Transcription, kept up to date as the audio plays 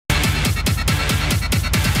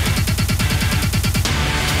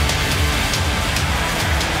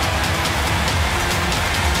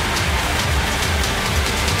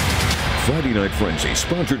Night Frenzy,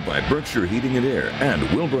 sponsored by Berkshire Heating and Air and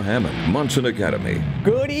Wilbur Hammond, Munson Academy.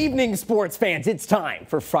 Good evening, sports fans. It's time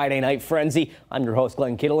for Friday Night Frenzy. I'm your host,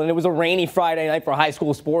 Glenn Kittle, and it was a rainy Friday night for high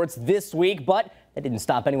school sports this week, but that didn't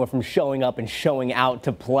stop anyone from showing up and showing out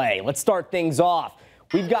to play. Let's start things off.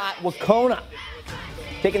 We've got Wacona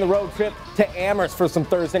taking the road trip to Amherst for some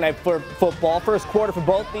Thursday night football. First quarter for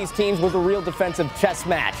both these teams was a real defensive chess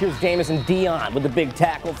match. Here's Jamison Dion with a big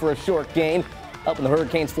tackle for a short gain, helping the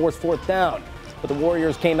Hurricanes force fourth down. But the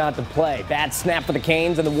Warriors came out to play. Bad snap for the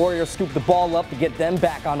Canes, and the Warriors scooped the ball up to get them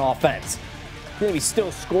back on offense. It's going to be still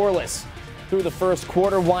scoreless through the first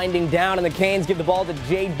quarter, winding down, and the Canes give the ball to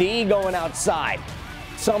J.D. going outside,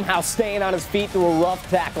 somehow staying on his feet through a rough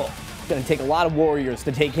tackle. It's going to take a lot of Warriors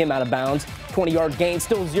to take him out of bounds. 20-yard gain,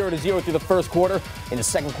 still 0-0 through the first quarter. In the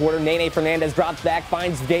second quarter, Nene Fernandez drops back,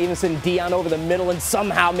 finds Jamison Dion over the middle, and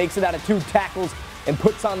somehow makes it out of two tackles and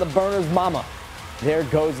puts on the burner's mama. There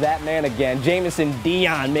goes that man again. Jamison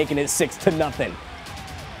Dion making it 6-0.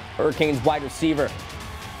 Hurricanes wide receiver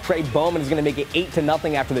Trey Bowman is going to make it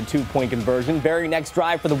 8-0 after the two-point conversion. Very next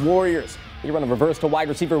drive for the Warriors. They run a reverse to wide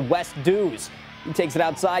receiver Wes Dews. He takes it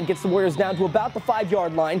outside, gets the Warriors down to about the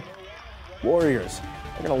 5-yard line. Warriors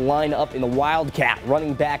are going to line up in the Wildcat.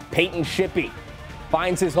 Running back Peyton Shippey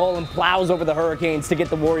finds his hole and plows over the Hurricanes to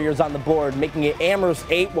get the Warriors on the board, making it Amherst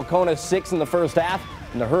 8, Wacona 6 in the first half.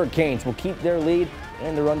 And the Hurricanes will keep their lead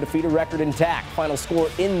and their undefeated record intact. Final score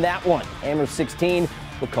in that one, Amherst 16,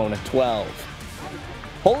 Wacona 12.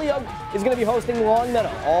 Holyoke is going to be hosting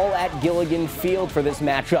Longmeadow, all at Gilligan Field for this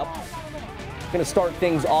matchup. Going to start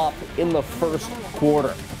things off in the first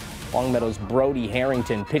quarter. Longmeadow's Brody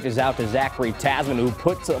Harrington pitches out to Zachary Tasman, who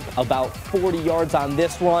puts up about 40 yards on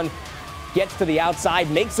this run. Gets to the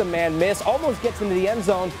outside, makes a man miss, almost gets into the end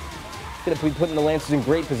zone. Going to be putting the Lancers in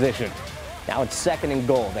great position. Now it's 2nd and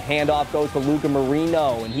goal. The handoff goes to Luca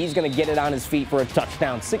Marino, and he's going to get it on his feet for a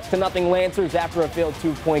touchdown. 6-0 Lancers after a failed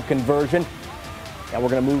two-point conversion. Now we're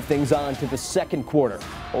going to move things on to the second quarter.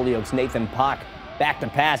 Holyoke's Nathan Pock back to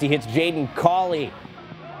pass. He hits Jaden Cawley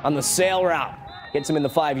on the sail route. Gets him in the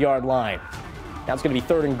 5-yard line. Now it's going to be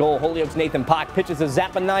 3rd and goal. Holyoke's Nathan Pock pitches to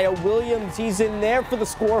Zephaniah Williams. He's in there for the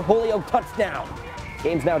score. Holyoke touchdown.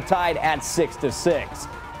 Game's now tied at 6-6.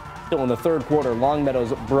 Still in the third quarter,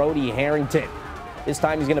 Longmeadow's Brody Harrington. This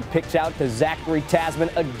time he's going to pitch out to Zachary Tasman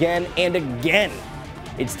again and again.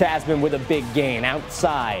 It's Tasman with a big gain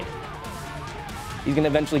outside. He's going to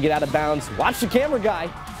eventually get out of bounds. Watch the camera, guy.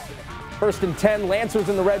 1st and 10, Lancers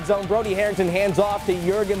in the red zone. Brody Harrington hands off to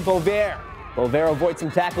Jurgen Bover. Bover avoids some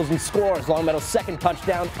tackles and scores. Longmeadow's second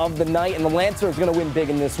touchdown of the night, and the Lancers are going to win big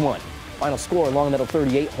in this one. Final score, Longmeadow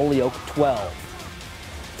 38, Holyoke 12.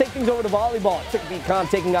 Take things over to volleyball. Chicopee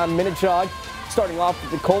taking on Minnechaug. Starting off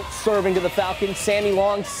with the Colts serving to the Falcons. Sammy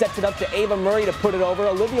Long sets it up to Ava Murray to put it over.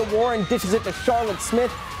 Olivia Warren dishes it to Charlotte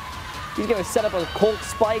Smith. He's going to set up a Colt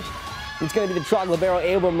spike. It's going to be the Trog libero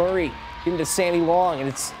Ava Murray into Sammy Long. And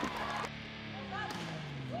it's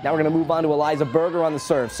now we're going to move on to Eliza Berger on the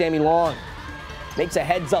serve. Sammy Long makes a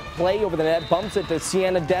heads-up play over the net, bumps it to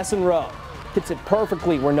Sienna Desenroe. Hits it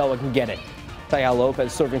perfectly where Noah can get it. Tayal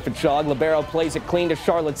Lopez serving for Chog. Libero plays it clean to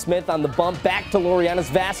Charlotte Smith on the bump. Back to Lorianis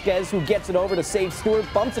Vasquez, who gets it over to Sage Stewart.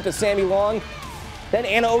 Bumps it to Sammy Long. Then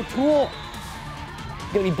Anna O'Toole.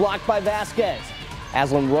 Going to be blocked by Vasquez.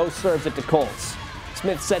 Aslan Rose serves it to Colts.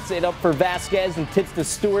 Smith sets it up for Vasquez and tips to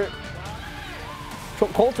Stewart.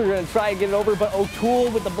 Colts are going to try and get it over, but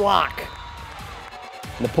O'Toole with the block.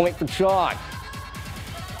 And the point for Chog.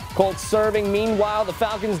 Colts serving. Meanwhile, the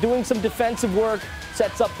Falcons doing some defensive work.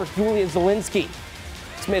 Sets up for Julia Zielinski.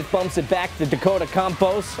 Smith bumps it back to Dakota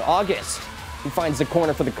Campos. August, he finds the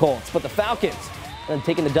corner for the Colts. But the Falcons are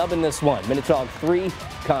taking the dub in this one. Minnechaug 3,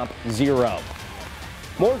 Comp 0.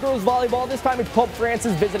 More girls volleyball. This time it's Pope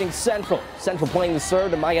Francis visiting Central. Central playing the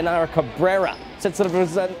serve to Mayanara Cabrera. Sets it up for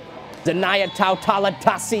Zanaya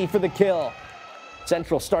Tautalatasi for the kill.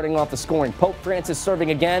 Central starting off the scoring. Pope Francis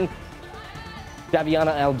serving again.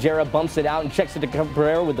 Daviana Algera bumps it out and checks it to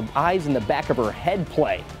Cabrera with the eyes in the back of her head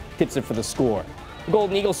play. Tips it for the score. The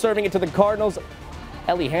Golden Eagles serving it to the Cardinals.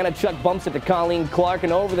 Ellie Hanachuk bumps it to Colleen Clark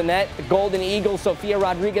and over the net. The Golden Eagles, Sofia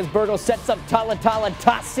Rodriguez-Burgos sets up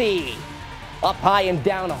Talatasi. Up high and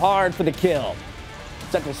down hard for the kill.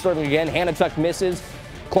 Central serving again. Hanachuk misses.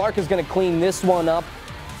 Clark is going to clean this one up.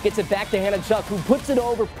 Gets it back to Hanachuk, who puts it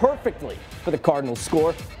over perfectly for the Cardinals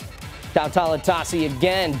score. Tautalatasi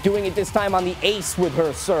again, doing it this time on the ace with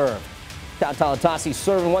her serve. Tautalatasi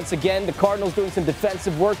serving once again. The Cardinals doing some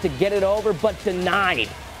defensive work to get it over, but denied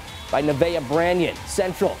by Nevaeh Branyan.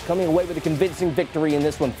 Central coming away with a convincing victory in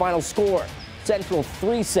this one. Final score, Central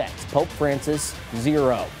 3 sets, Pope Francis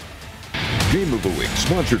 0. Game of the Week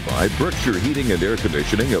sponsored by Berkshire Heating and Air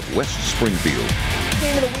Conditioning of West Springfield.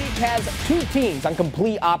 Game of the Week has two teams on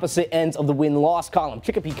complete opposite ends of the win-loss column.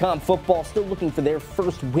 Chicopee Comp football still looking for their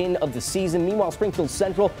first win of the season. Meanwhile, Springfield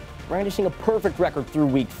Central brandishing a perfect record through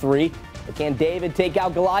week 3. But can David take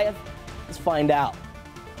out Goliath? Let's find out.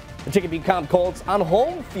 The Chicopee Comp Colts on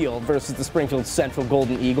home field versus the Springfield Central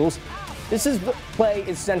Golden Eagles. This play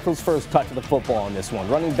is Central's first touch of the football in this one.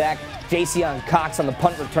 Running back Jason Cox on the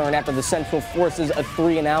punt return after the Central forces a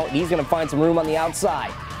 3-and-out. He's going to find some room on the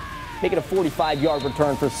outside. Make it a 45-yard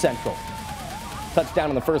return for Central. Touchdown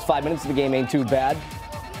in the first 5 minutes of the game ain't too bad.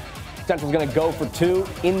 Central's going to go for 2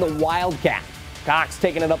 in the Wildcat. Cox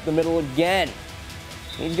taking it up the middle again.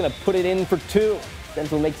 He's going to put it in for 2.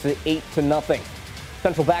 Central makes it 8-0.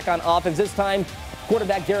 Central back on offense this time.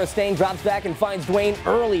 Quarterback Jarrah Stain drops back and finds Dwayne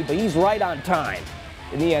early, but he's right on time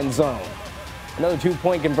in the end zone. Another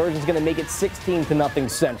 2-point conversion is going to make it 16-0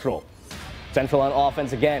 Central. Central on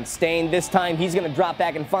offense again. Stain this time he's going to drop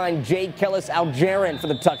back and find Jay Kellis Algerin for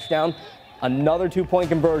the touchdown. Another 2-point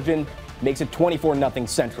conversion makes it 24-0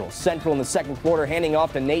 Central. Central in the second quarter handing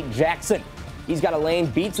off to Nate Jackson. He's got a lane,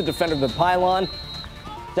 beats the defender to the pylon.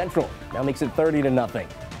 Central now makes it 30-0.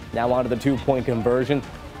 Now on to the 2-point conversion.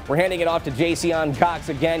 We're handing it off to Jason Cox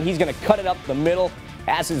again. He's going to cut it up the middle,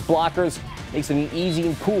 past his blockers, makes it an easy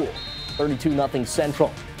and cool 32-0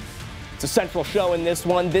 Central. It's a Central show in this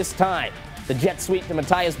one. This time, the jet sweep to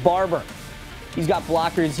Matthias Barber. He's got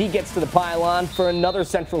blockers. He gets to the pylon for another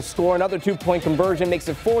Central score. Another 2-point conversion makes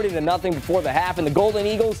it 40-0 before the half, and the Golden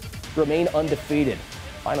Eagles remain undefeated.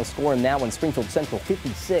 Final score in that one, Springfield Central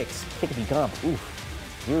 56, Chicopee Comp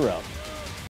 0.